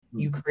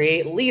you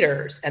create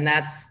leaders, and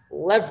that's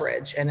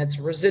leverage, and it's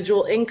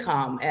residual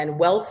income and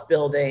wealth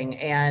building.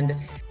 And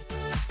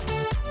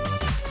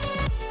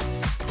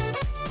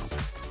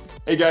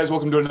hey guys,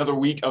 welcome to another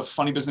week of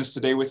Funny Business.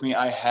 Today with me,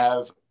 I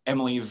have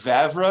Emily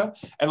Vavra.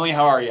 Emily,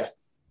 how are you?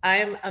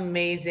 I'm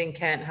amazing,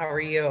 Kent. How are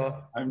you?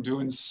 I'm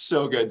doing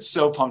so good.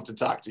 So pumped to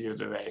talk to you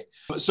today.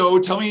 So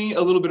tell me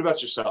a little bit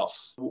about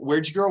yourself.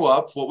 Where'd you grow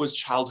up? What was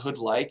childhood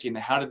like? And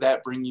how did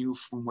that bring you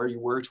from where you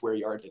were to where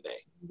you are today?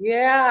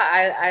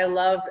 Yeah, I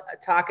love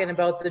talking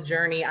about the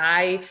journey.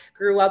 I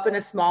grew up in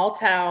a small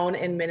town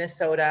in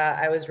Minnesota.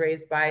 I was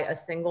raised by a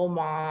single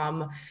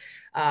mom.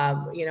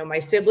 My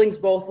siblings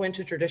both went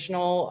to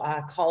traditional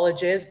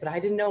colleges, but I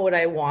didn't know what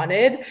I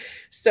wanted.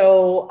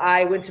 So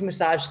I went to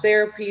massage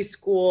therapy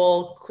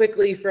school.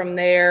 Quickly from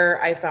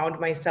there, I found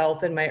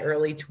myself in my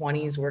early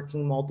 20s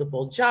working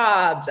multiple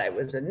jobs. I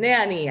was a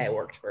nanny. I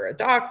worked for a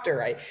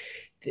doctor. I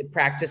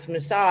practice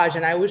massage,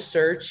 and I was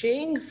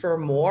searching for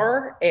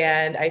more,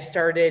 and I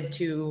started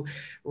to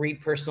read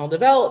personal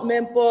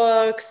development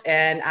books,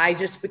 and I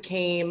just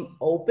became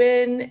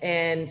open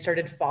and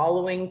started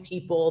following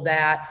people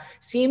that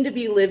seemed to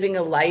be living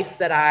a life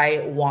that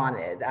I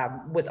wanted,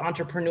 with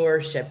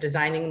entrepreneurship,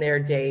 designing their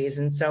days.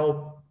 And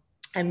so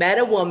I met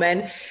a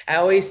woman. I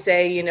always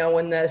say,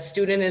 when the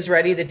student is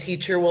ready, the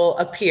teacher will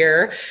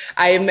appear.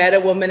 I met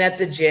a woman at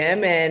the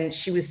gym, and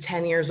she was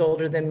 10 years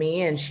older than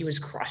me, and she was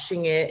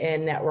crushing it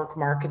in network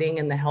marketing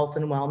in the health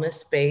and wellness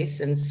space.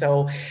 And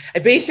so I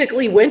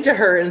basically went to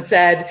her and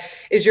said,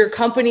 "Is your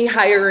company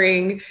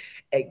hiring?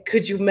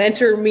 Could you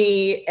mentor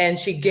me?" And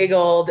she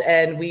giggled,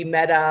 and we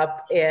met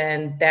up,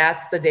 and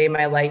that's the day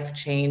my life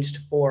changed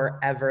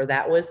forever.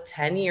 That was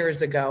 10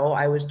 years ago.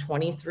 I was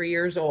 23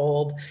 years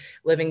old,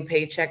 living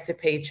paycheck to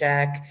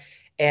paycheck.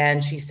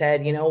 And she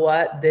said, "You know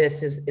what?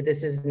 This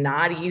is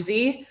not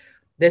easy.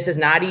 This is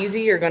not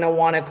easy. You're going to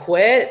want to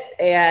quit."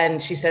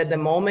 And she said, the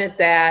moment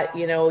that,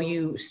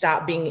 you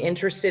stop being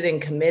interested and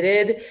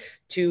committed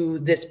to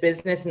this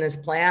business and this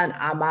plan,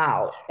 I'm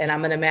out, and I'm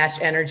going to match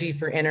energy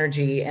for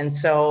energy. And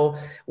so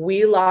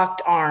we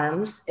locked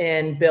arms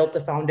and built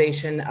the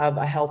foundation of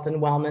a health and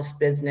wellness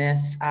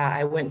business.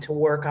 I went to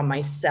work on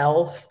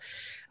myself.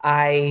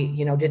 I,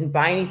 didn't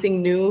buy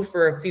anything new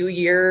for a few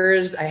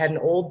years. I had an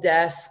old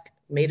desk,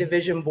 made a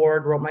vision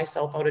board, wrote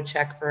myself out a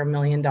check for $1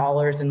 million,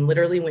 and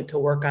literally went to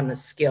work on the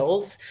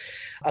skills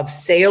of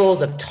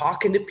sales, of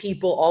talking to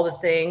people, all the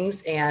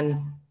things. And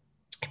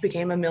I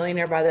became a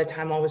millionaire by the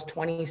time I was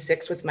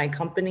 26 with my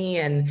company.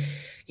 And,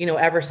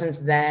 ever since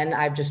then,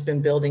 I've just been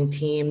building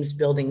teams,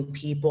 building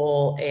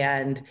people,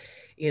 and,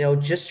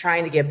 just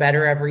trying to get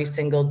better every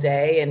single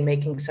day and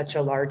making such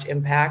a large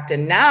impact.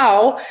 And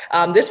now,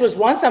 this was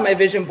once on my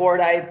vision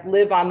board. I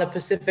live on the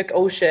Pacific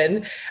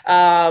Ocean.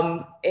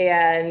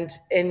 And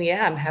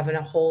yeah, I'm having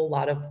a whole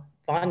lot of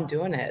fun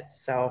doing it.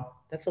 So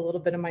that's a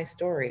little bit of my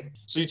story.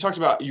 So you talked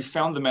about, you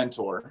found the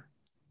mentor,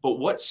 but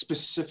what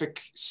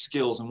specific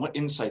skills and what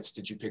insights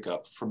did you pick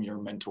up from your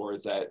mentor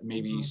that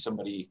maybe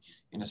somebody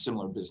in a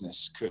similar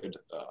business could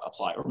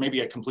apply, or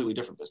maybe a completely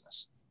different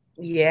business?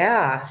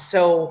 Yeah.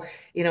 So,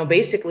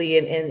 basically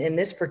in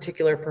this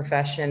particular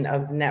profession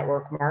of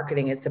network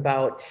marketing, it's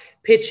about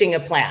pitching a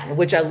plan,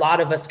 which a lot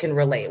of us can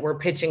relate. We're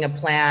pitching a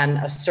plan,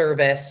 a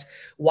service.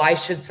 Why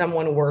should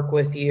someone work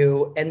with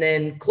you? And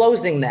then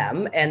closing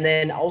them, and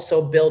then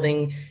also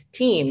building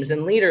teams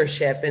and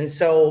leadership. And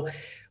so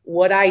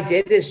what I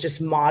did is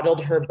just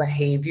modeled her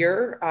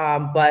behavior.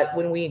 But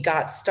when we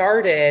got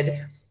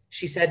started,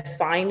 she said,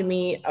 "Find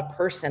me a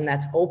person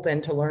that's open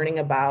to learning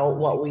about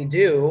what we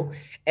do,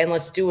 and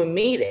let's do a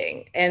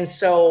meeting." And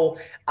so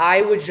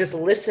I would just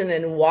listen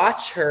and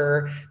watch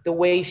her, the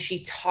way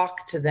she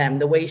talked to them,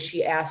 the way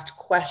she asked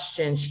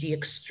questions. She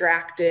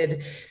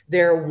extracted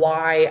their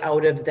why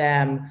out of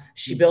them.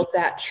 She built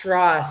that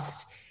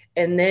trust.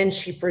 And then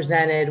she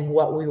presented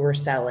what we were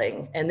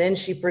selling. And then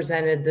she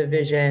presented the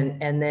vision,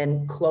 and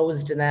then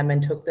closed them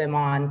and took them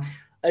on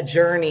a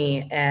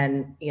journey.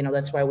 And,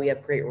 that's why we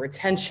have great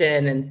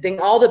retention and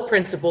all the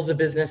principles of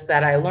business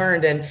that I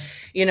learned. And,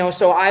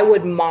 so I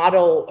would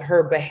model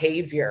her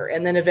behavior,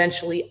 and then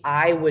eventually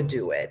I would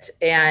do it.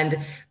 And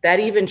that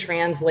even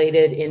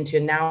translated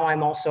into, now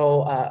I'm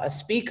also a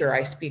speaker.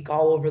 I speak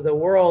all over the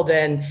world.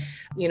 And,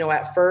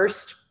 at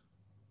first,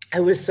 I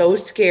was so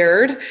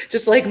scared,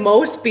 just like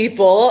most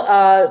people.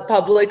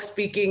 Public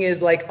speaking is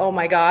like, oh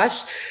my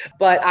gosh.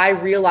 But I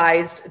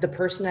realized the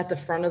person at the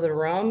front of the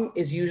room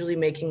is usually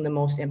making the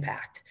most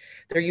impact.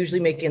 They're usually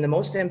making the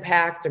most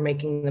impact. They're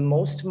making the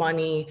most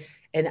money.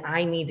 And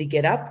I need to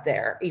get up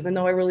there. Even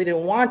though I really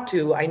didn't want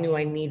to, I knew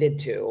I needed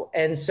to.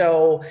 And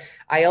so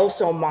I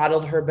also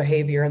modeled her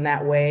behavior in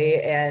that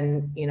way.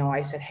 And,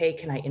 I said, "Hey,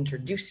 can I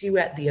introduce you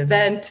at the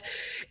event?"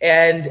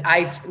 And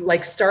I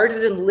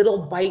started in little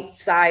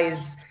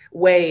bite-sized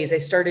ways. I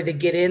started to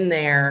get in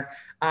there.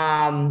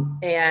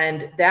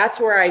 And that's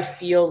where I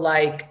feel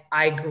like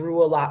I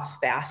grew a lot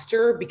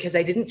faster, because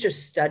I didn't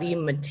just study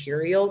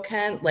material,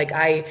 Kent,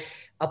 I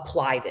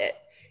applied it.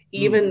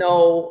 Even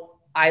though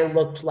I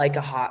looked like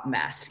a hot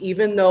mess,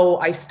 even though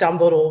I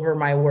stumbled over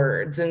my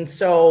words. And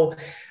so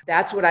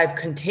that's what I've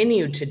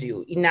continued to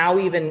do now,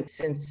 even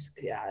since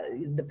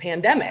the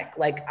pandemic.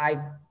 Like, I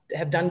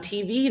have done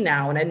TV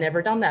now, and I'd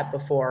never done that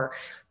before,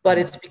 but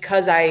it's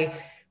because I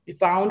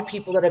found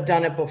people that have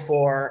done it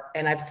before,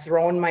 and I've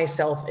thrown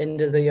myself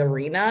into the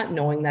arena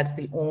knowing that's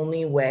the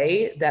only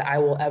way that I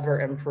will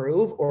ever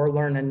improve or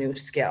learn a new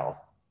skill.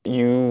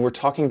 You were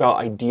talking about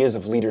ideas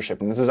of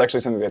leadership, and this is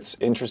actually something that's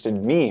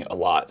interested me a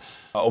lot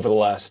over the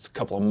last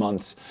couple of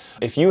months.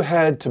 If you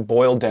had to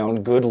boil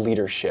down good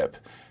leadership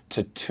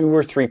to 2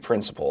 or 3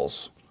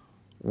 principles,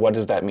 what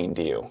does that mean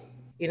to you?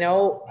 You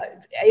know,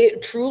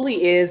 it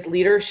truly is,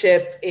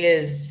 leadership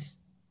is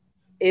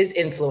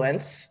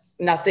influence.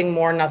 Nothing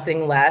more,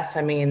 nothing less.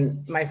 I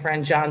mean, my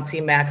friend John C.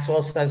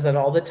 Maxwell says that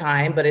all the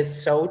time, but it's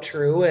so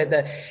true.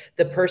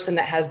 The person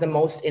that has the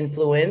most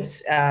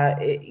influence,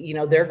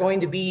 they're going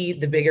to be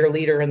the bigger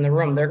leader in the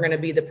room. They're going to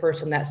be the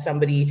person that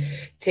somebody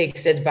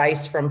takes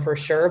advice from, for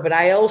sure. But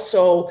I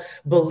also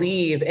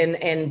believe,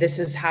 and this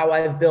is how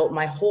I've built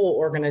my whole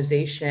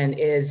organization,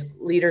 is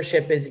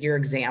leadership is your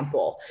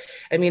example.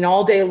 I mean,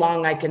 all day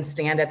long, I can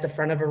stand at the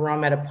front of a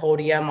room, at a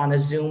podium, on a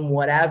Zoom,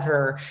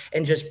 whatever,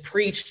 and just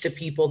preach to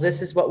people,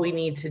 this is what we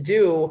need to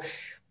do.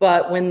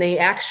 But when they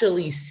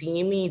actually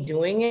see me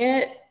doing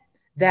it,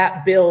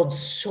 that builds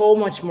so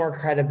much more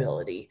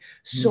credibility,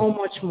 so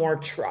much more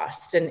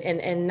trust,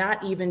 and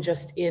not even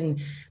just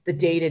in the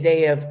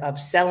day-to-day of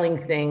selling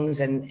things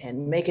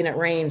and making it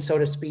rain, so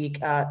to speak,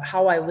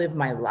 how I live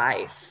my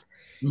life.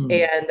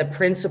 And the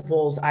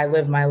principles I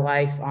live my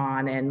life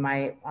on, and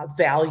my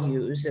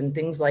values and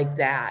things like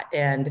that.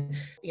 And,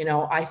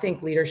 I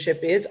think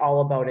leadership is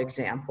all about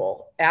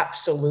example.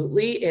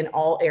 Absolutely, in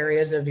all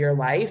areas of your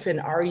life.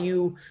 And are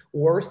you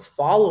worth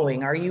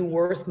following? Are you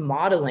worth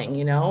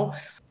modeling,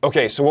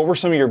 Okay, so what were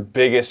some of your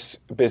biggest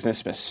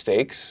business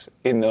mistakes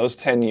in those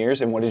 10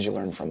 years, and what did you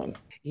learn from them?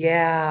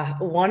 Yeah,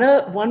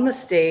 one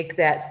mistake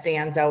that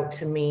stands out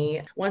to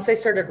me, once I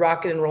started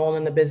rocking and rolling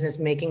in the business,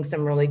 making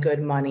some really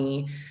good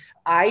money,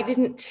 I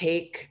didn't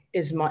take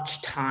as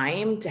much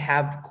time to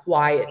have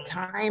quiet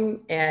time.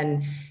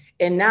 And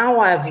now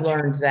I've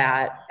learned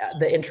that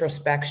the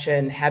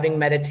introspection, having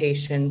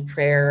meditation,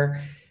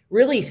 prayer,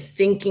 really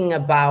thinking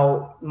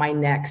about my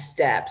next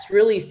steps,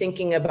 really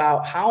thinking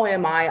about how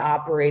am I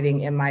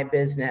operating in my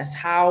business?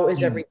 How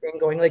is everything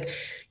going? Like,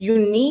 you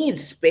need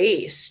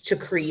space to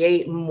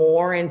create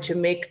more and to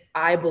make,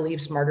 I believe,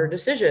 smarter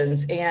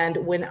decisions. And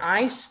when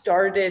I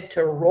started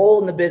to roll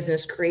in the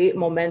business, create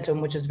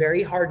momentum, which is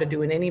very hard to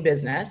do in any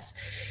business,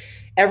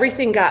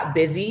 everything got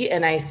busy,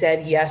 and I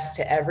said yes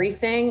to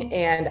everything,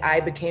 and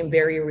I became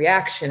very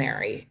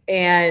reactionary.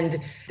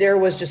 And there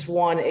was just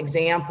one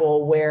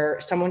example where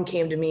someone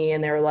came to me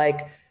and they were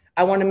like,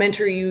 I want to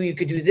mentor you. You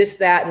could do this,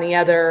 that, and the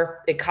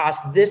other. It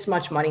costs this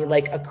much money,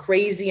 like a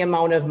crazy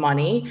amount of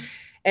money.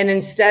 And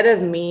instead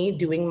of me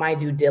doing my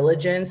due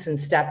diligence and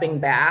stepping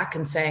back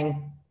and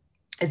saying,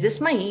 is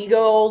this my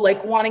ego,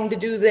 like wanting to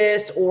do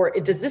this? Or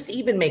does this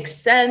even make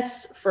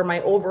sense for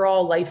my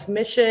overall life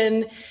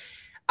mission?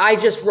 I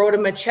just wrote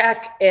him a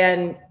check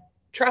and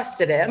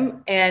trusted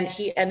him. And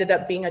he ended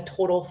up being a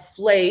total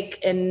flake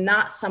and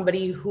not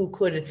somebody who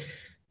could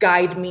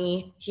guide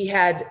me. He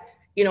had,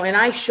 and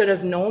I should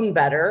have known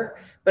better,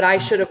 but I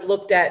should have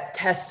looked at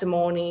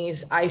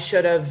testimonies. I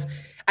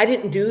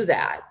didn't do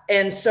that.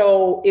 And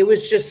so it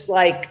was just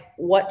like,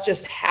 what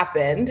just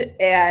happened?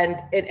 And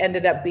it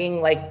ended up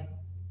being like,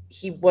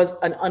 he was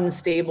an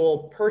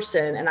unstable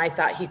person, and I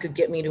thought he could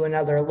get me to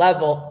another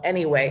level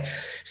anyway.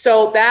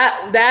 So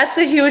that's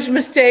a huge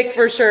mistake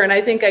for sure. And I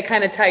think I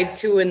kind of tied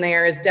 2 in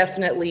there, is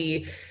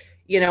definitely,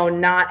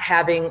 not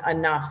having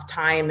enough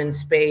time and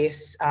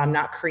space,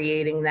 not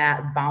creating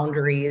that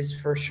boundaries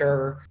for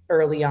sure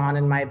early on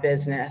in my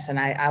business. And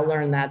I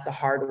learned that the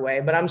hard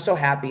way, but I'm so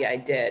happy I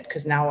did,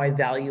 because now I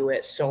value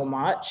it so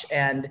much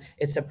and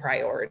it's a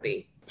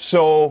priority.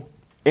 So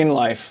in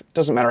life, it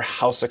doesn't matter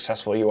how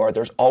successful you are,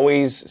 there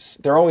always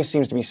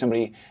seems to be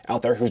somebody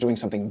out there who's doing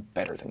something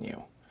better than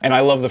you. And I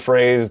love the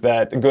phrase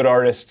that good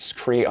artists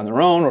create on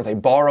their own, or they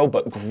borrow,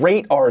 but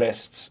great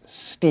artists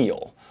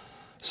steal.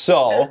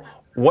 So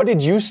what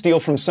did you steal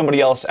from somebody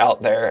else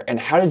out there,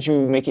 and how did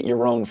you make it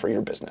your own for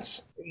your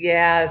business?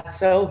 Yeah, it's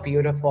so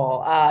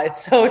beautiful.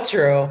 It's so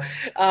true.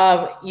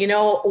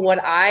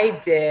 What I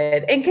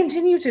did and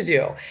continue to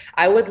do,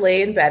 I would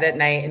lay in bed at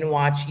night and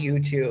watch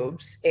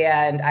YouTubes,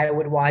 and I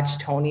would watch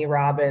Tony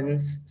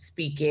Robbins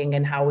speaking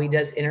and how he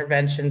does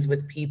interventions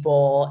with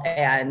people,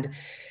 and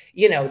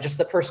just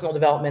the personal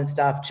development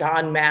stuff,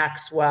 John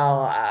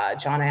Maxwell,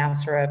 John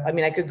Assaraf. I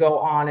mean, I could go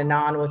on and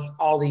on with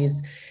all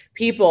these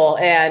people,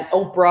 and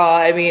Oprah.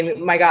 I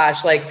mean, my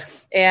gosh,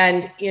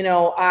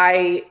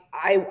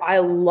 I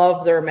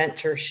love their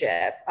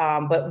mentorship.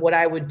 But what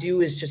I would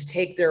do is just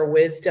take their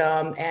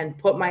wisdom and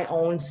put my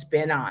own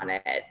spin on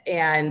it.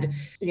 And,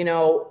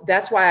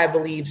 that's why I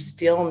believe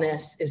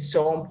stillness is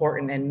so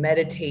important, and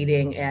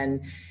meditating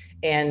and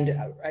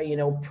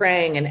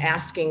praying and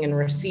asking and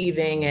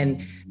receiving,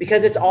 and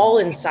because it's all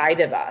inside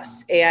of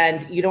us,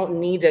 and you don't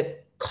need to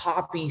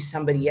copy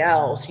somebody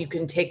else. You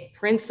can take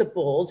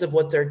principles of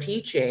what they're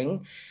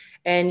teaching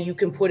and you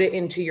can put it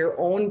into your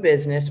own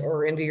business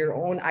or into your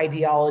own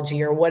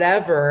ideology or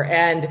whatever.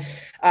 And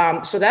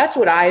so that's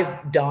what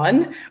I've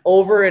done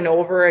over and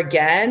over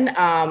again.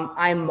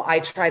 I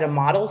try to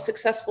model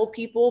successful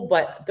people,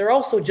 but they're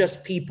also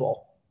just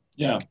people.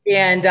 Yeah.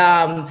 And,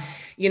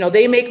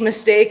 they make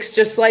mistakes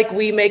just like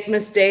we make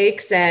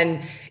mistakes.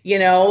 And,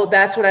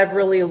 that's what I've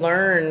really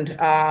learned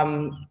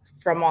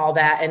from all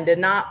that, and to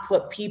not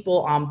put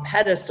people on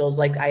pedestals.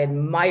 Like, I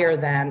admire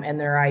them and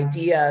their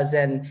ideas,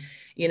 and,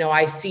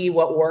 I see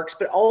what works,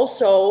 but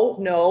also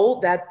know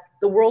that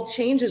the world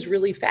changes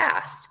really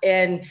fast.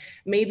 And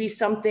maybe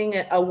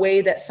a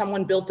way that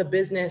someone built a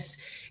business,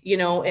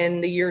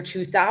 in the year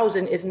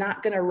 2000 is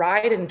not going to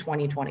ride in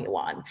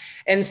 2021.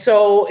 And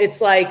so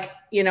it's like,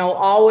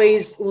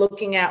 always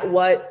looking at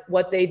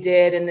what they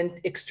did and then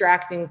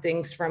extracting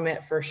things from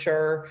it for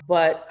sure.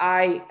 But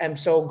I am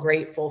so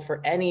grateful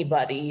for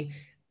anybody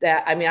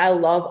I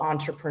love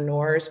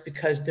entrepreneurs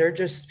because they're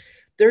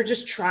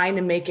just trying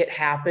to make it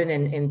happen.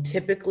 And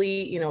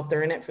typically, if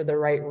they're in it for the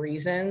right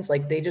reasons,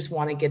 like they just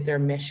want to get their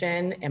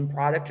mission and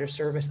product or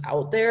service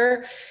out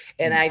there.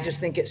 And I just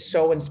think it's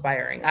so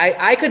inspiring.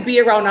 I could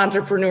be around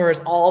entrepreneurs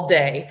all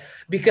day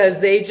because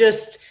they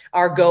just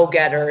are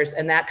go-getters,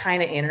 and that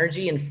kind of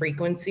energy and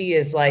frequency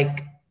is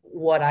like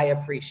what I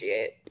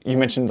appreciate. You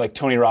mentioned like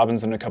Tony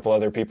Robbins and a couple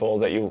other people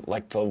that you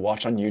like to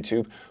watch on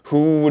YouTube.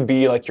 Who would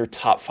be like your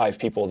top 5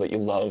 people that you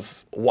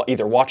love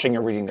either watching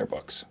or reading their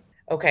books?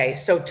 Okay,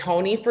 so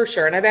Tony for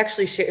sure. And I've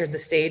actually shared the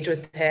stage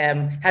with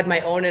him, had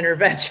my own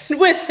intervention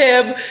with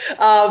him.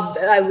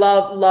 I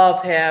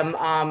love him.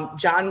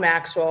 John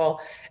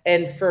Maxwell.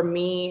 And for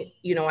me,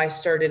 I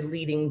started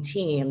leading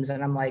teams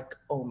and I'm like,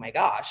 oh my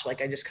gosh,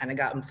 like I just kind of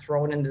got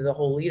thrown into the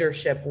whole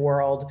leadership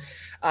world.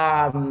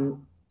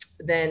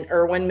 Then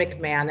Erwin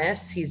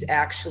McManus, he's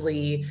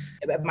actually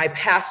my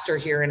pastor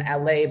here in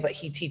LA, but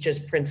he teaches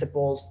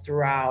principles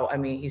throughout. I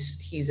mean,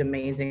 he's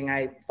amazing.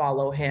 I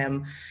follow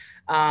him.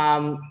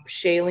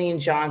 Shailene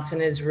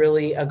Johnson is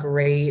really a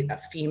great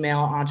female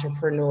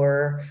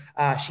entrepreneur.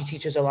 She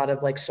teaches a lot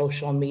of like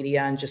social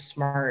media and just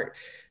smart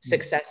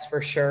success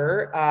for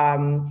sure.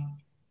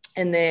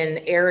 And then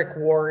Eric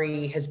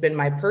Worre has been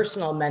my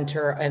personal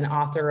mentor and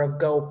author of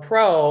Go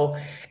Pro.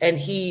 And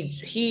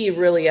he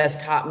really has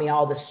taught me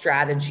all the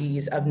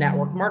strategies of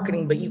network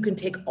marketing, but you can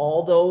take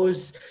all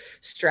those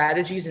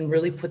strategies and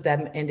really put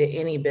them into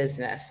any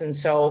business. And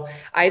so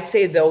I'd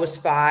say those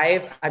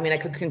 5. I mean, I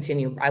could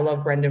continue. I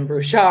love Brendon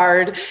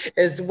Burchard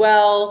as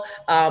well.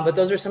 But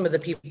those are some of the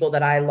people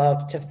that I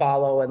love to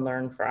follow and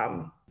learn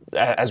from.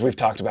 As we've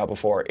talked about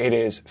before, it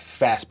is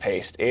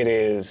fast-paced. It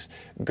is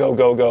go,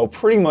 go, go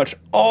pretty much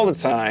all the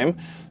time.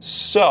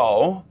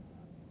 So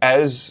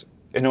as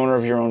an owner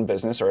of your own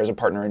business or as a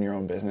partner in your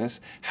own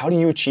business, how do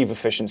you achieve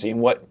efficiency,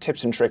 and what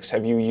tips and tricks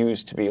have you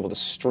used to be able to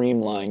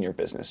streamline your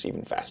business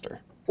even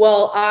faster?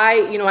 Well, I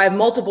have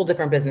multiple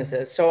different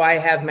businesses. So I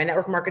have my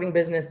network marketing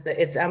business,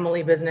 It's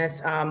Emily business,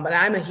 but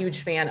I'm a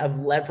huge fan of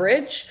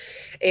leverage.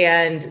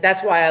 And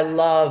that's why I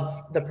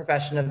love the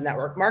profession of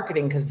network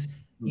marketing, because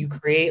you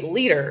create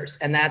leaders,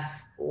 and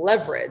that's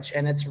leverage,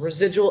 and it's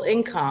residual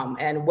income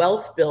and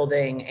wealth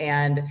building.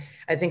 And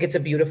I think it's a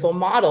beautiful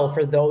model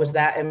for those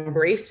that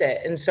embrace it.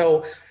 And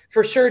so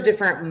for sure,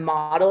 different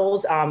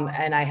models.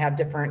 And I have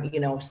different,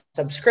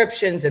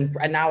 subscriptions, and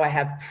now I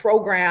have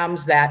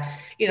programs that,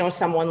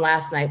 someone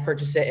last night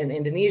purchased it in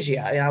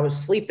Indonesia and I was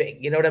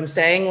sleeping, you know what I'm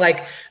saying?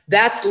 Like,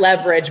 that's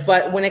leverage.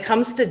 But when it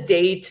comes to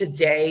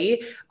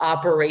day-to-day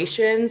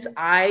operations,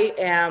 I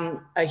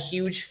am a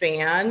huge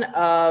fan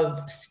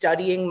of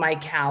studying my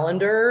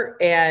calendar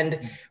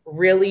and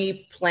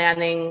really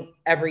planning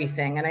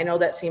everything. And I know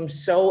that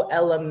seems so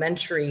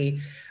elementary,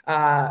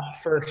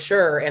 for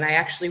sure. And I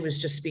actually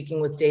was just speaking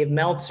with Dave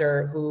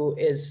Meltzer, who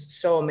is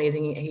so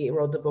amazing. He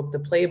wrote the book, The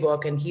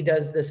Playbook, and he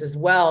does this as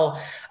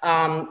well.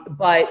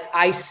 But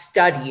I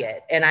study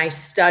it, and I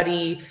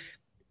study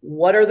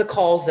what are the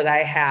calls that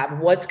I have,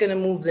 what's going to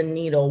move the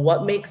needle,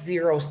 what makes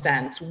 0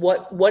 sense,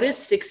 what is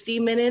 60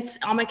 minutes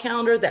on my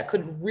calendar that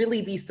could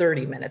really be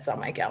 30 minutes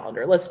on my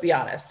calendar. Let's be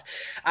honest.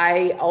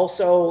 I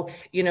also,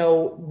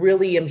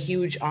 really am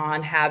huge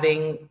on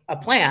having a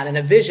plan and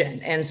a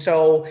vision. And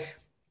so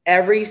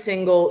every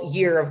single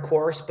year, of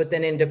course, but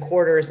then into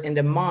quarters,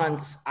 into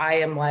months, I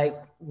am like,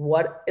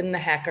 what in the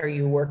heck are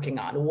you working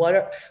on?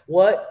 What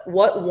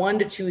 1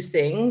 to 2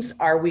 things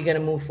are we going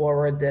to move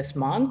forward this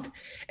month?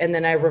 And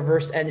then I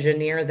reverse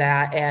engineer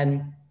that,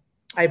 and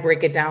I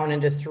break it down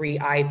into 3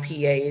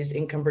 IPAs,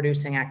 income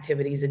producing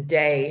activities a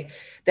day,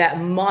 that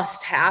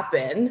must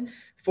happen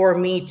for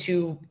me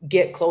to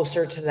get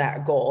closer to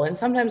that goal. And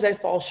sometimes I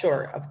fall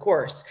short, of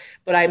course,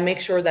 but I make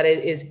sure that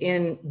it is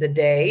in the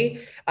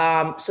day.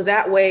 So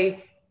that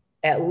way,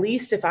 at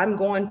least if I'm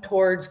going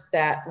towards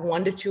that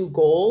 1 to 2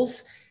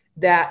 goals,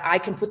 that I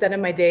can put that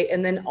in my day.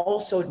 And then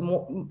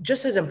also,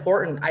 just as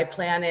important, I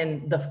plan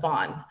in the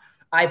fun.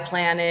 I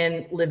plan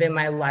in living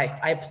my life.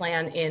 I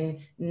plan in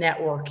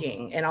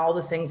networking and all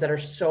the things that are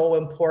so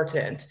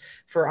important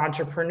for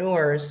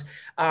entrepreneurs.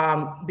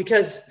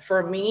 Because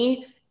for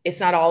me, it's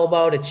not all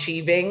about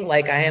achieving.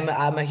 Like I'm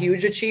a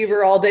huge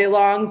achiever all day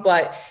long,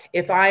 but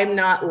if I'm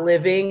not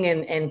living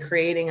and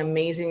creating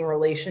amazing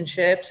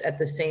relationships at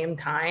the same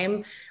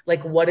time,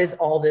 like what is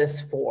all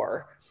this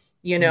for?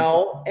 You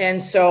know?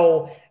 And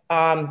so,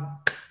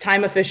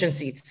 time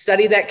efficiency,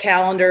 study that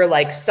calendar,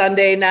 like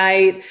Sunday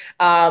night.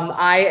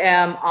 I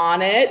am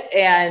on it,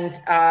 and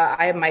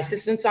I have my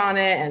assistants on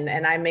it,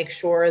 and I make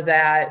sure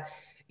that,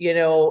 you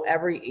know,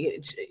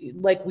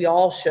 like we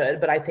all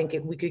should, but I think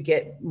if we could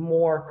get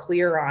more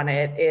clear on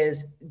it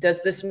is,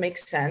 does this make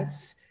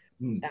sense?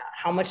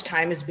 How much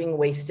time is being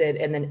wasted?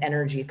 And then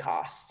energy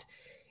cost.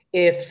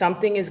 If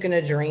something is going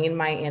to drain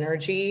my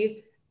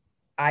energy,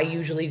 I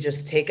usually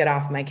just take it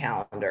off my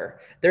calendar.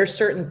 There's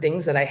certain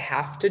things that I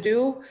have to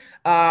do,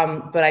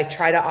 but I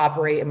try to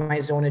operate in my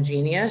zone of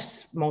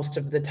genius most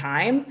of the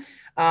time.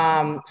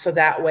 So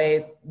that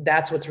way,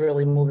 that's what's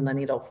really moving the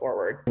needle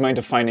forward. Do you mind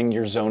defining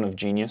your zone of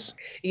genius?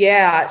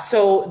 Yeah.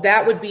 So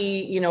that would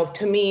be, you know,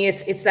 to me,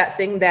 it's that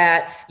thing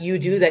that you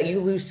do that you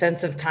lose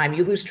sense of time,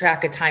 you lose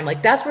track of time.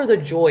 Like that's where the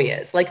joy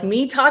is. Like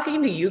me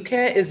talking to you,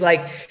 Kent, is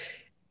like,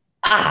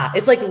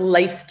 it's like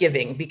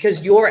life-giving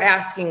because you're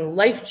asking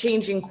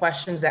life-changing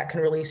questions that can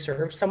really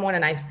serve someone.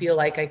 And I feel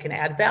like I can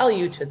add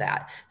value to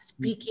that.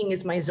 Speaking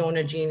is my zone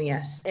of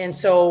genius. And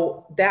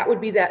so that would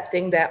be that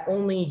thing that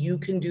only you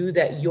can do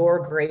that you're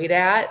great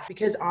at,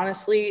 because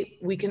honestly,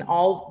 we can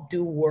all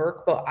do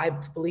work, but I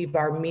believe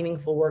our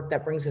meaningful work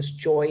that brings us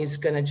joy is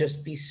going to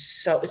just be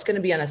it's going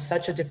to be on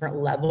such a different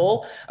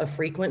level of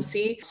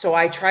frequency. So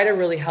I try to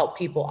really help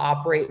people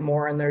operate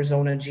more in their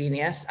zone of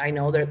genius. I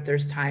know that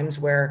there's times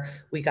where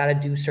we got to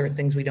do certain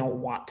things we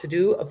don't want to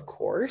do, of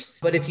course.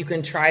 But if you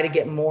can try to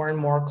get more and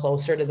more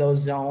closer to those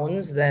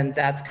zones, then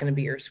that's going to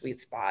be your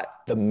sweet spot.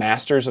 The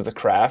masters of the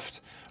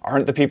craft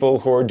aren't the people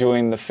who are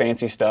doing the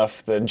fancy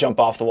stuff, the jump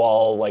off the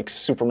wall, like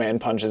Superman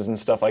punches and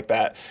stuff like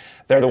that.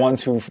 They're the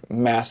ones who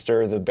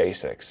master the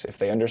basics. If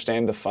they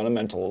understand the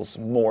fundamentals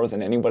more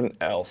than anyone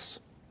else,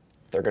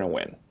 they're going to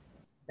win.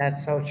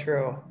 That's so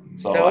true.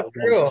 So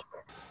true.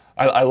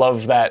 I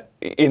love that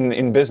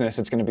in business,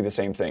 it's going to be the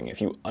same thing.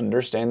 If you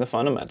understand the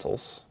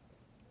fundamentals,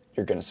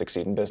 you're going to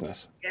succeed in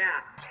business.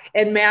 Yeah.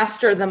 And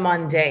master the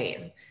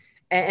mundane.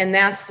 And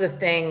that's the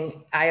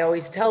thing I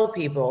always tell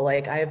people.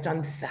 Like, I have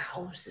done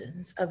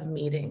thousands of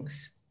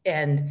meetings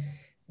and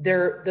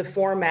the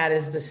format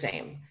is the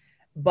same.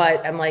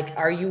 But I'm like,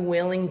 are you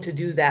willing to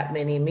do that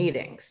many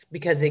meetings?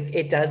 Because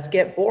it does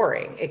get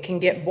boring. It can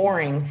get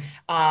boring.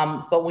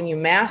 But when you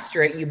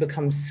master it, you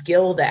become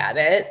skilled at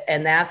it.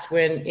 And that's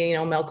when, you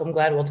know, Malcolm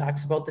Gladwell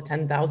talks about the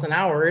 10,000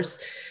 hours.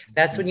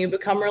 That's when you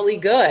become really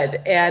good.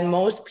 And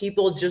most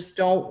people just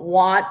don't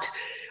want,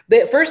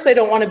 first, they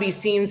don't want to be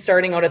seen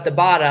starting out at the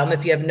bottom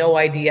if you have no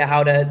idea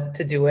how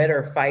to do it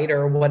or fight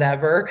or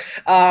whatever.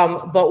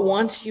 But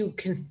once you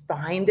can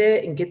find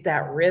it and get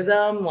that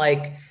rhythm,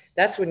 like,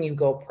 that's when you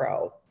go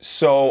pro.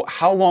 So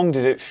how long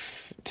did it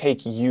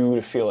take you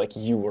to feel like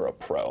you were a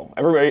pro?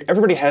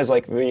 Everybody has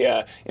like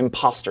the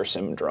imposter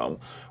syndrome.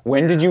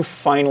 When did you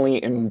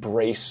finally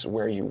embrace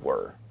where you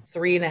were?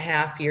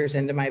 3.5 years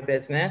into my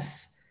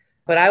business.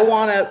 But I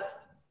want to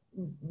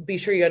be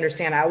sure you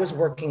understand, I was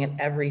working it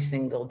every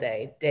single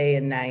day, day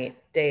and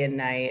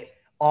night,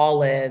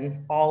 all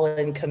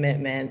in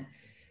commitment,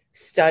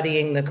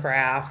 studying the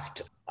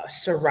craft,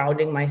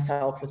 surrounding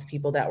myself with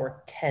people that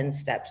were 10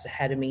 steps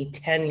ahead of me,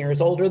 10 years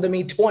older than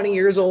me, 20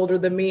 years older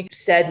than me,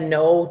 said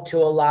no to a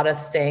lot of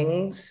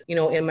things. You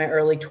know, in my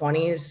early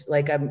 20s,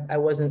 like I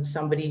wasn't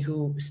somebody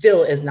who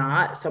still is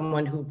not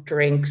someone who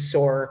drinks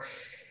or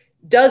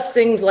does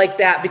things like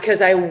that,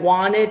 because I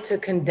wanted to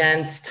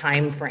condense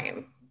time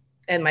frame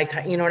and my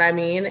time, you know what I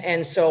mean?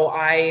 And so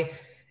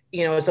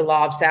you know, it's a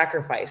law of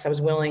sacrifice. I was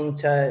willing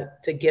to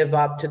give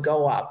up, to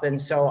go up.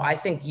 And so I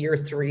think year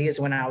 3 is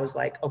when I was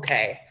like,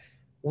 okay,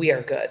 we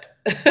are good.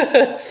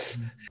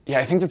 Yeah,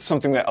 I think that's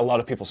something that a lot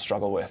of people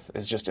struggle with,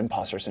 is just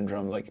imposter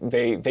syndrome. Like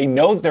they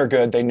know that they're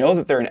good, they know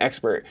that they're an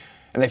expert,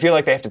 and they feel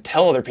like they have to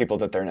tell other people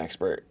that they're an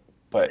expert.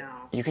 But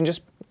you can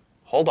just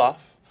hold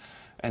off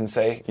and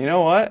say, you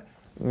know what?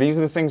 These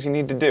are the things you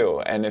need to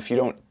do. And if you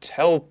don't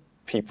tell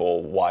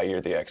people why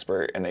you're the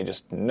expert and they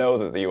just know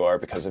that you are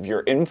because of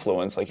your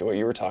influence, like what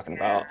you were talking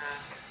about,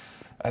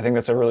 I think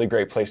that's a really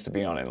great place to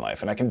be on in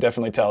life. And I can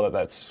definitely tell that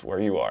that's where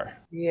you are.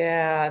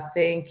 Yeah,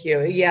 thank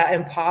you. Yeah,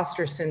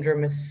 imposter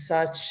syndrome is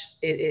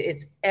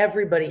it's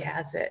everybody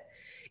has it.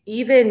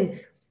 Even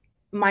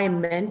my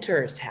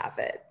mentors have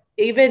it,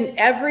 even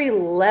every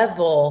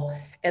level.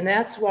 And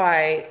that's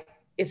why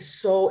it's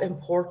so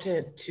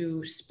important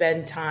to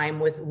spend time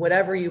with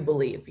whatever you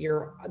believe,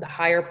 the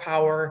higher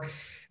power.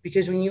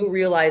 Because when you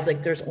realize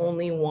like there's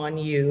only one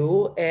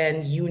you,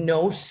 and you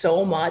know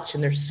so much,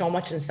 and there's so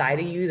much inside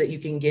of you that you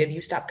can give,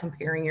 you stop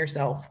comparing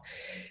yourself.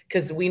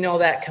 Because we know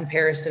that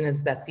comparison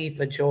is the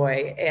thief of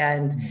joy,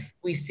 and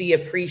we see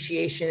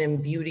appreciation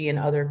and beauty in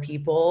other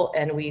people,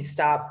 and we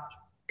stop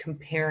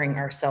comparing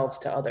ourselves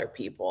to other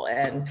people.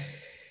 And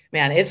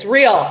man, it's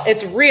real.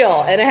 It's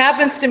real. And it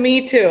happens to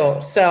me too.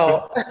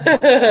 So.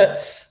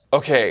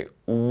 Okay.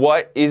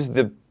 What is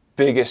the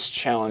biggest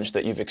challenge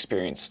that you've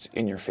experienced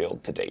in your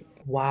field to date?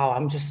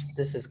 Wow.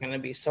 This is going to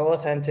be so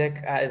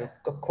authentic.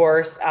 Of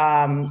course,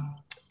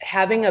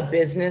 having a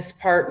business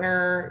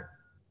partner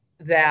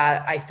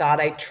that I thought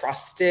I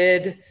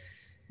trusted,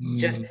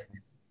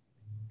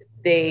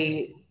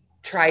 they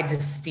tried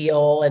to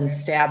steal and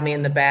stab me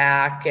in the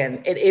back.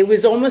 And it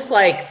was almost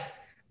like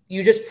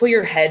you just put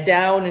your head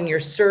down and you're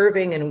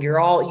serving and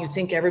you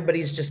think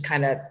everybody's just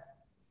kind of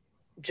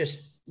just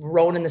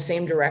rowing in the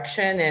same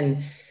direction.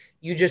 And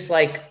you just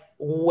like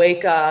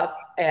wake up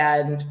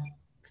and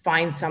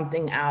find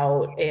something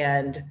out.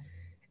 And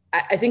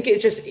I think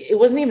it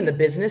wasn't even the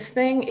business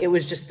thing. It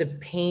was just the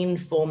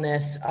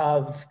painfulness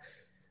of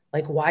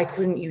like, why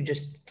couldn't you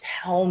just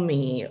tell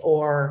me?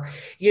 Or,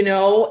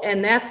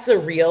 and that's the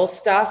real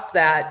stuff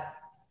that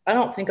I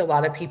don't think a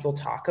lot of people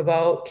talk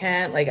about,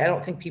 Kent. Like, I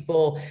don't think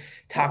people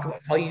talk about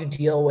how you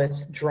deal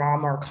with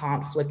drama or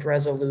conflict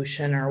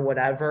resolution or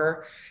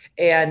whatever.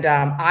 And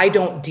I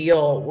don't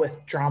deal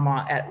with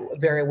drama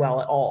very well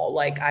at all.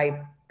 Like,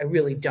 I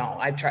really don't.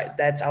 I've tried,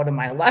 that's out of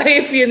my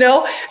life,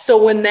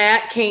 So when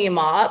that came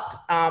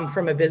up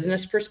from a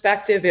business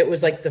perspective, it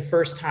was like the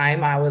first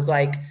time I was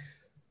like,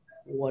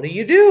 what do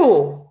you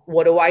do?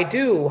 What do I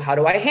do? How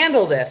do I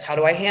handle this? How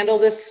do I handle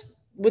this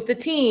with the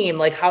team?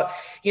 Like, how,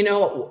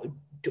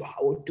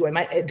 do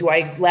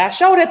I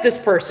lash out at this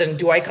person?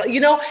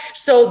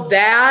 So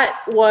that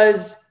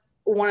was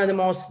one of the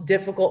most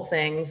difficult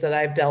things that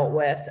I've dealt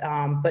with.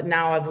 But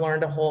now I've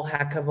learned a whole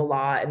heck of a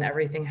lot, and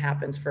everything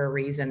happens for a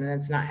reason, and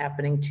it's not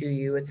happening to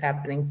you, it's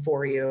happening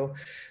for you.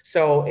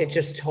 So it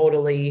just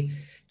totally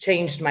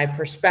changed my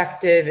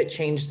perspective. It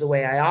changed the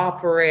way I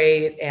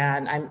operate.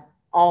 And I'm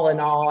all in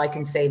all, I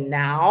can say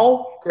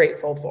now,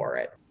 grateful for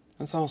it.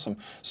 That's awesome.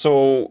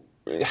 So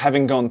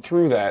having gone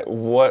through that,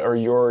 what are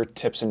your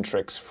tips and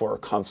tricks for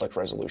conflict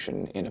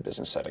resolution in a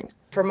business setting?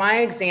 For my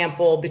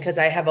example, because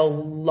I have a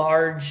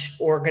large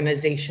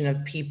organization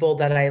of people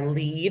that I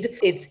lead,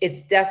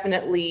 it's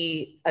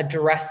definitely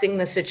addressing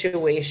the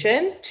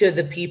situation to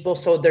the people.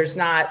 So there's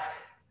not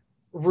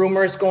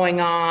rumors going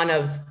on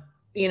of,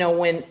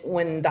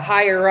 when the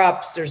higher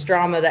ups, there's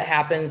drama that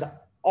happens,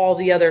 all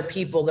the other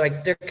people,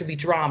 like, there could be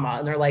drama,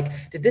 and they're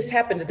like, did this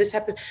happen? Did this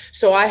happen?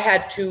 So I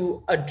had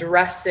to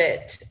address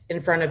it in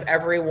front of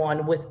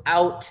everyone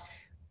without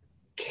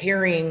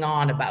carrying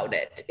on about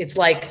it. It's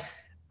like,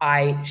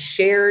 I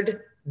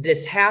shared,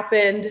 this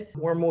happened,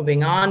 we're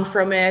moving on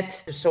from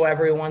it, so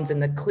everyone's in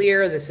the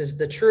clear, this is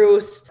the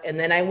truth. And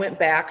then I went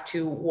back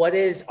to what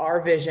is our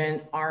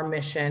vision, our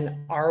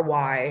mission, our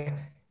why,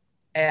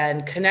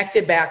 and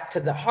connected back to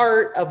the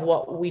heart of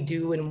what we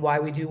do and why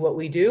we do what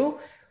we do.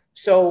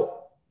 So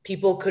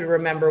people could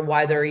remember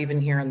why they're even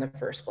here in the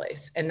first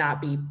place, and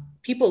not be,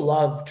 people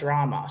love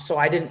drama. So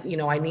I didn't,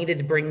 I needed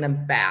to bring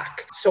them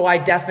back. So I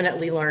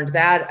definitely learned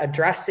that,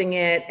 addressing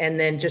it, and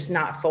then just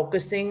not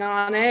focusing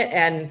on it,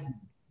 and,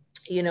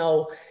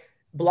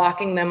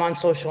 blocking them on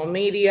social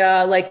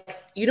media. Like,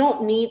 you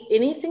don't need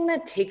anything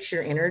that takes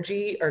your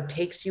energy or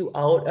takes you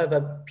out of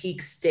a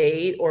peak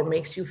state or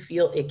makes you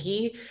feel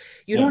icky.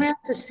 You don't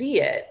have to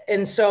see it.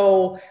 And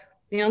so,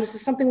 this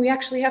is something we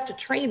actually have to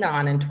train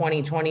on in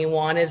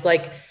 2021, is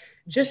like,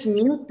 just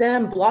mute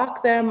them,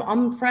 block them,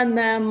 unfriend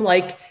them,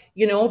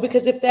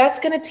 because if that's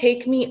going to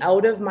take me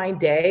out of my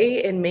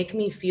day and make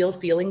me feel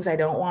feelings I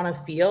don't want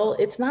to feel,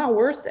 it's not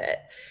worth it.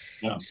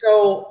 Yeah.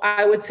 So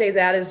I would say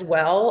that as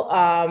well.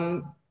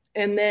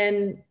 And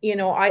then,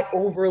 I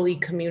overly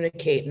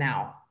communicate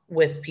now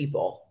with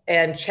people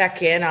and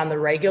check in on the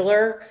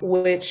regular,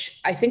 which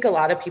I think a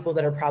lot of people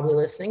that are probably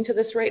listening to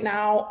this right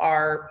now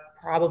are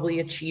probably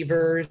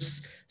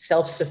achievers,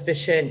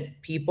 self-sufficient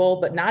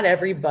people, but not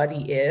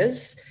everybody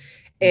is.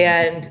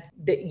 And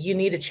you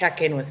need to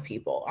check in with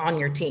people on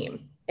your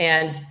team,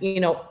 and,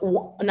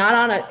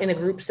 not in a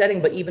group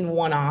setting, but even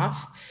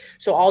one-off.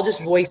 So I'll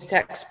just voice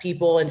text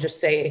people and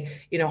just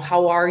say,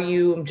 how are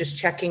you? I'm just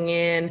checking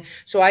in.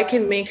 So I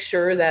can make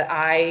sure that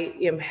I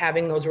am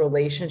having those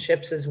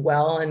relationships as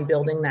well, and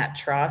building that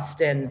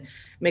trust and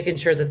making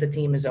sure that the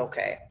team is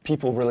okay.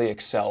 People really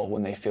excel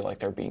when they feel like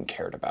they're being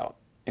cared about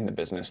in the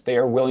business. They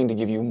are willing to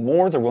give you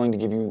more. They're willing to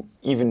give you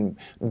even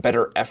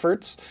better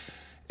efforts.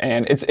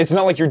 And it's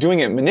not like you're doing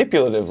it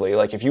manipulatively,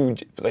 like if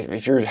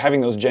you're having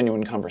those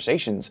genuine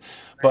conversations.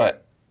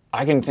 But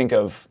I can think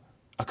of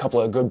a couple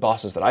of good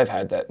bosses that I've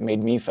had that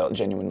made me feel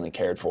genuinely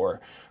cared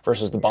for,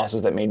 versus the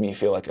bosses that made me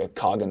feel like a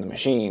cog in the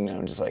machine. And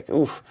I'm just like,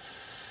 oof,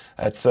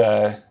 it's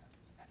a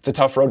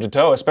tough road to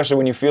toe, especially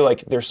when you feel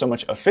like there's so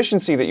much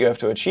efficiency that you have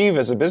to achieve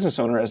as a business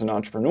owner, as an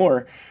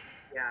entrepreneur.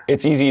 Yeah.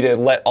 It's easy to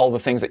let all the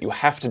things that you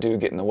have to do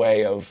get in the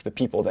way of the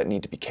people that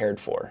need to be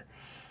cared for.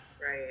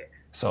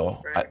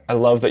 So I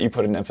love that you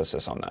put an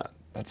emphasis on that.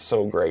 That's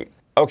so great.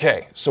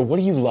 Okay, so what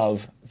do you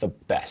love the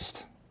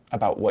best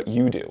about what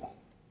you do?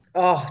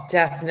 Oh,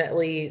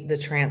 definitely the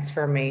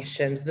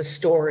transformations, the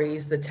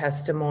stories, the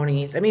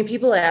testimonies. I mean,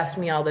 people ask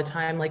me all the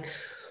time, like,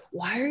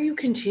 why are you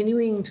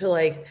continuing to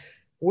like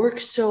work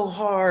so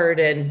hard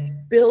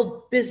and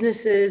build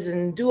businesses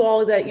and do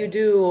all that you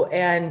do?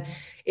 And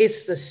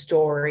it's the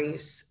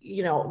stories.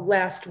 You know,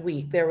 last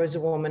week there was a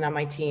woman on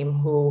my team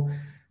who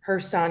her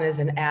son is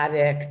an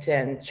addict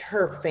and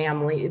her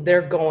family,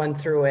 they're going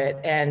through it.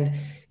 And,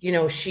 you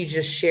know, she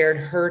just shared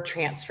her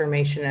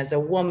transformation as a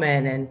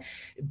woman and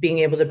being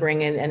able to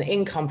bring in an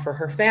income for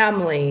her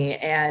family.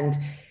 And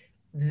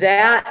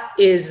that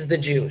is the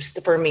juice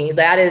for me.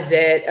 That is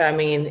it. I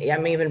mean,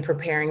 I'm even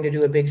preparing to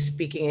do a big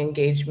speaking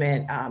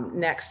engagement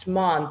next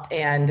month.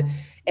 And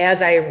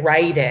as I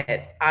write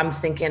it, I'm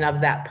thinking of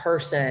that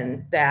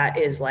person that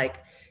is like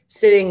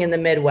sitting in the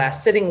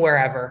Midwest, sitting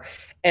wherever,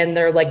 and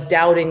they're like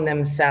doubting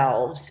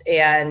themselves.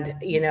 And,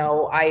 you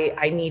know,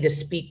 I need to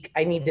speak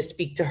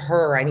to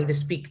her. I need to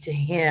speak to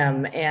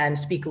him and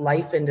speak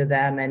life into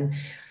them. And,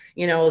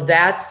 you know,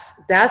 that's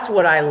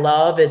what I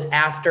love is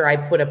after I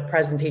put a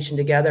presentation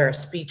together, a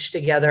speech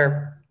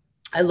together,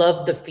 I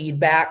love the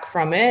feedback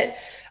from it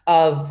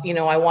of, you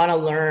know, I want to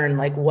learn,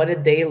 like, what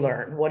did they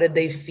learn? What did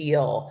they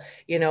feel?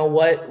 You know,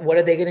 what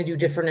are they going to do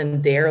different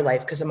in their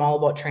life? Because I'm all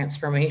about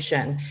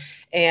transformation.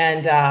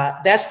 And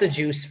that's the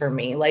juice for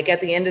me. Like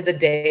at the end of the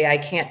day, I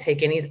can't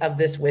take any of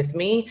this with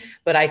me,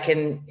 but I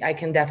can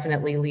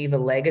definitely leave a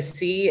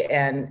legacy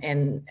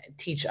and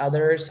teach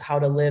others how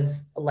to live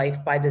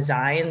life by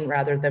design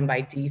rather than by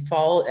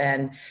default.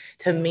 And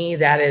to me,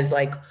 that is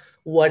like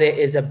what it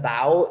is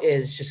about,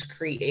 is just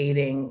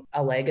creating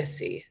a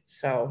legacy.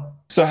 So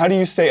how do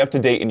you stay up to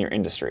date in your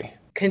industry?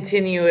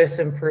 Continuous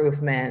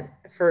improvement,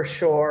 for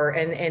sure.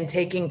 And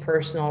taking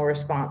personal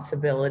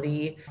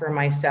responsibility for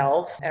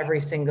myself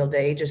every single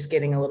day, just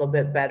getting a little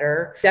bit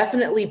better.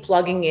 Definitely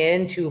plugging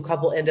into a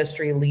couple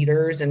industry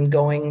leaders and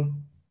going,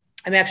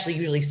 I'm actually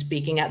usually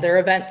speaking at their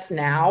events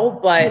now,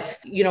 but,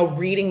 you know,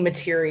 reading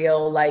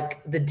material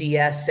like the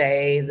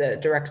DSA, the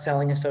Direct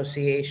Selling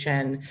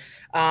Association,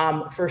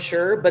 for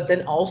sure. But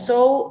then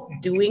also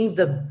doing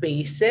the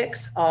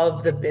basics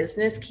of the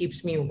business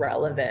keeps me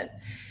relevant.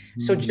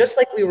 So just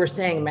like we were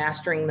saying,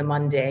 mastering the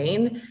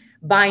mundane,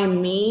 by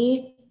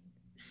me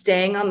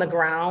staying on the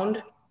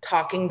ground,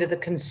 talking to the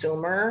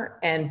consumer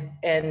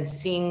and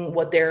seeing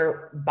what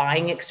their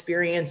buying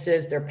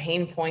experiences, their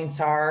pain points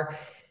are,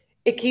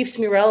 it keeps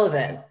me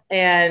relevant.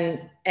 And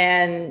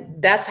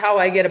that's how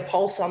I get a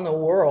pulse on the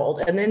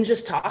world. And then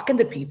just talking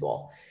to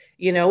people,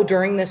 you know,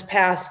 during this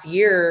past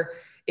year,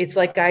 it's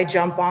like I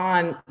jump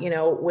on, you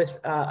know, with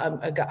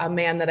a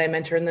man that I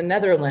mentor in the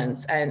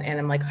Netherlands, and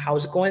I'm like,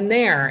 how's it going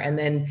there? And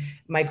then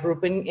my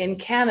group in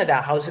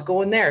Canada, how's it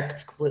going there?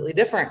 It's completely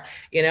different,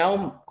 you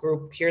know,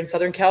 group here in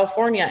Southern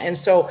California. And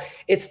so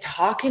it's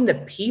talking to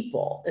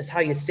people is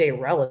how you stay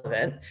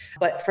relevant.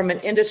 But from an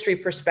industry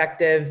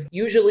perspective,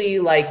 usually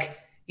like,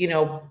 you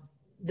know,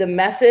 the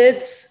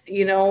methods,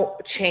 you know,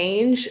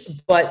 change,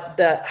 but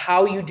the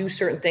how you do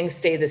certain things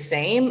stay the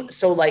same.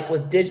 So like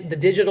with the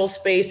digital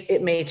space,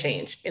 it may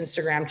change.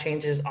 Instagram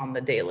changes on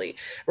the daily,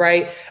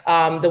 right?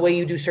 The way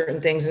you do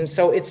certain things. And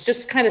so it's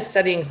just kind of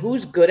studying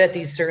who's good at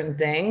these certain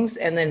things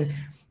and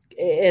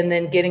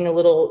then getting a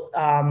little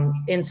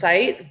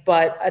insight.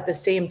 But at the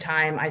same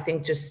time, I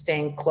think just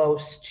staying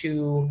close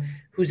to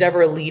who's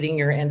ever leading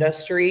your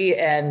industry.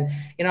 And,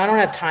 you know, I don't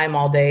have time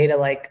all day to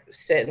like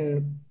sit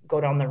and go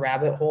down the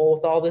rabbit hole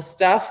with all this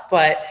stuff,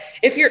 but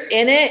if you're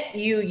in it,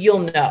 you'll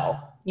know,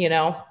 you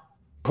know.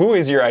 Who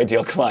is your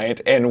ideal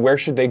client and where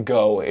should they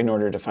go in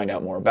order to find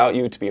out more about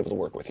you to be able to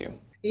work with you?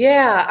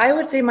 Yeah, I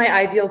would say my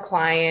ideal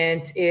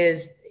client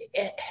is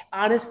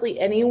honestly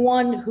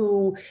anyone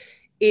who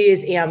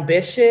is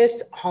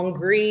ambitious,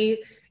 hungry.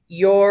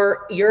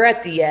 You're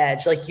at the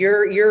edge, like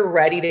you're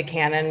ready to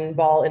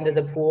cannonball into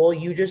the pool.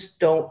 You just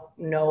don't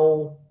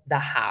know the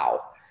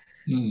how.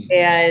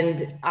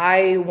 And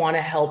I want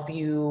to help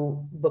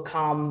you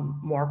become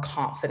more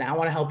confident. I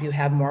want to help you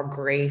have more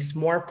grace,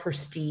 more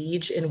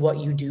prestige in what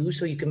you do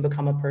so you can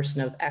become a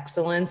person of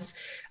excellence.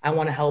 I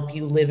want to help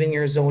you live in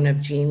your zone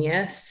of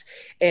genius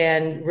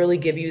and really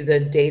give you the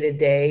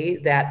day-to-day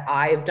that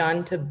I've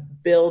done to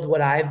build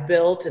what I've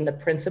built and the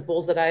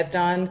principles that I've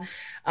done.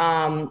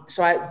 My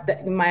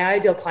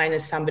ideal client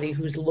is somebody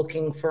who's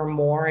looking for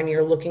more, and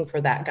you're looking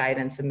for that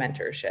guidance and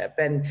mentorship.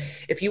 And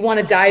if you want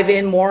to dive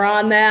in more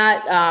on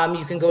that,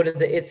 you can go to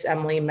the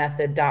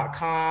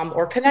itsemilymethod.com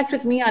or connect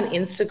with me on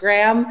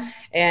Instagram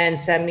and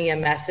send me a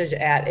message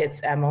at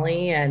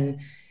itsemily and,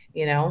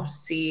 you know,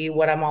 see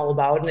what I'm all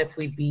about and if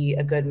we'd be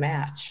a good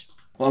match.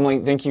 Well, Emily,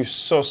 thank you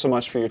so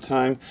much for your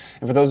time.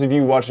 And for those of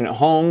you watching at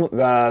home,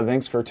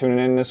 thanks for tuning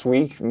in this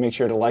week. Make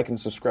sure to like and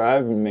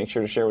subscribe and make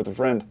sure to share with a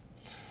friend.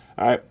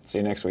 All right, see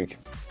you next week.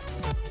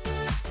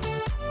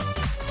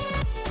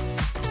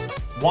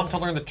 Want to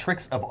learn the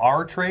tricks of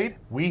our trade?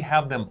 We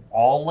have them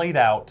all laid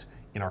out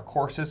in our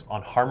courses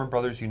on Harmon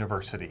Brothers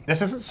University.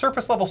 This isn't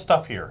surface level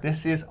stuff here.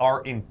 This is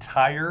our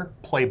entire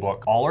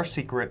playbook, all our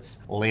secrets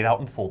laid out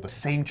in full. The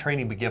same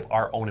training we give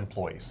our own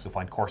employees. You'll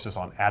find courses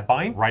on ad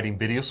buying, writing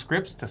video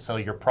scripts to sell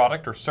your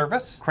product or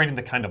service, creating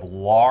the kind of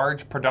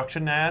large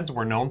production ads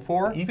we're known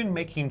for, even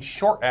making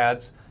short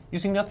ads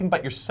using nothing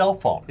but your cell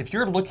phone. If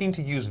you're looking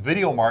to use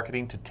video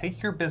marketing to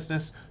take your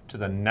business to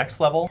the next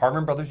level,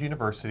 Harmon Brothers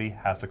University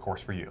has the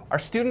course for you. Our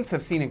students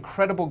have seen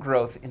incredible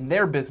growth in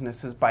their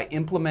businesses by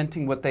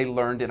implementing what they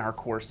learned in our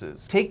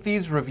courses. Take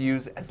these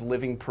reviews as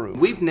living proof.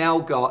 We've now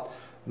got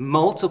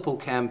multiple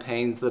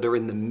campaigns that are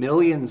in the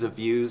millions of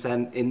views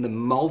and in the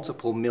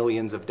multiple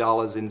millions of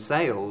dollars in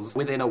sales.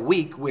 Within a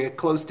week, we're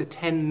close to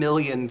 10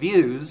 million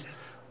views,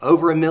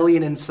 over $1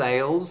 million in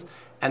sales,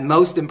 and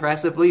most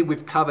impressively,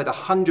 we've covered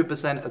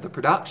 100% of the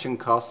production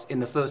costs in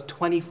the first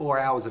 24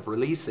 hours of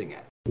releasing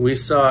it. We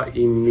saw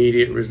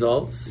immediate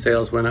results.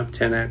 Sales went up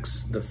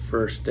 10x the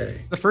first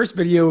day. The first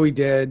video we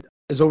did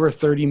is over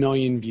 30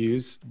 million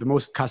views, the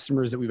most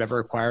customers that we've ever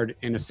acquired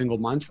in a single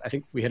month. I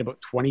think we had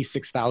about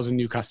 26,000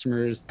 new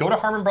customers. Go to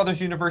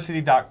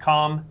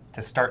HarmonBrothersUniversity.com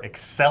to start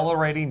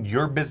accelerating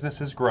your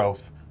business's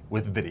growth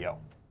with video.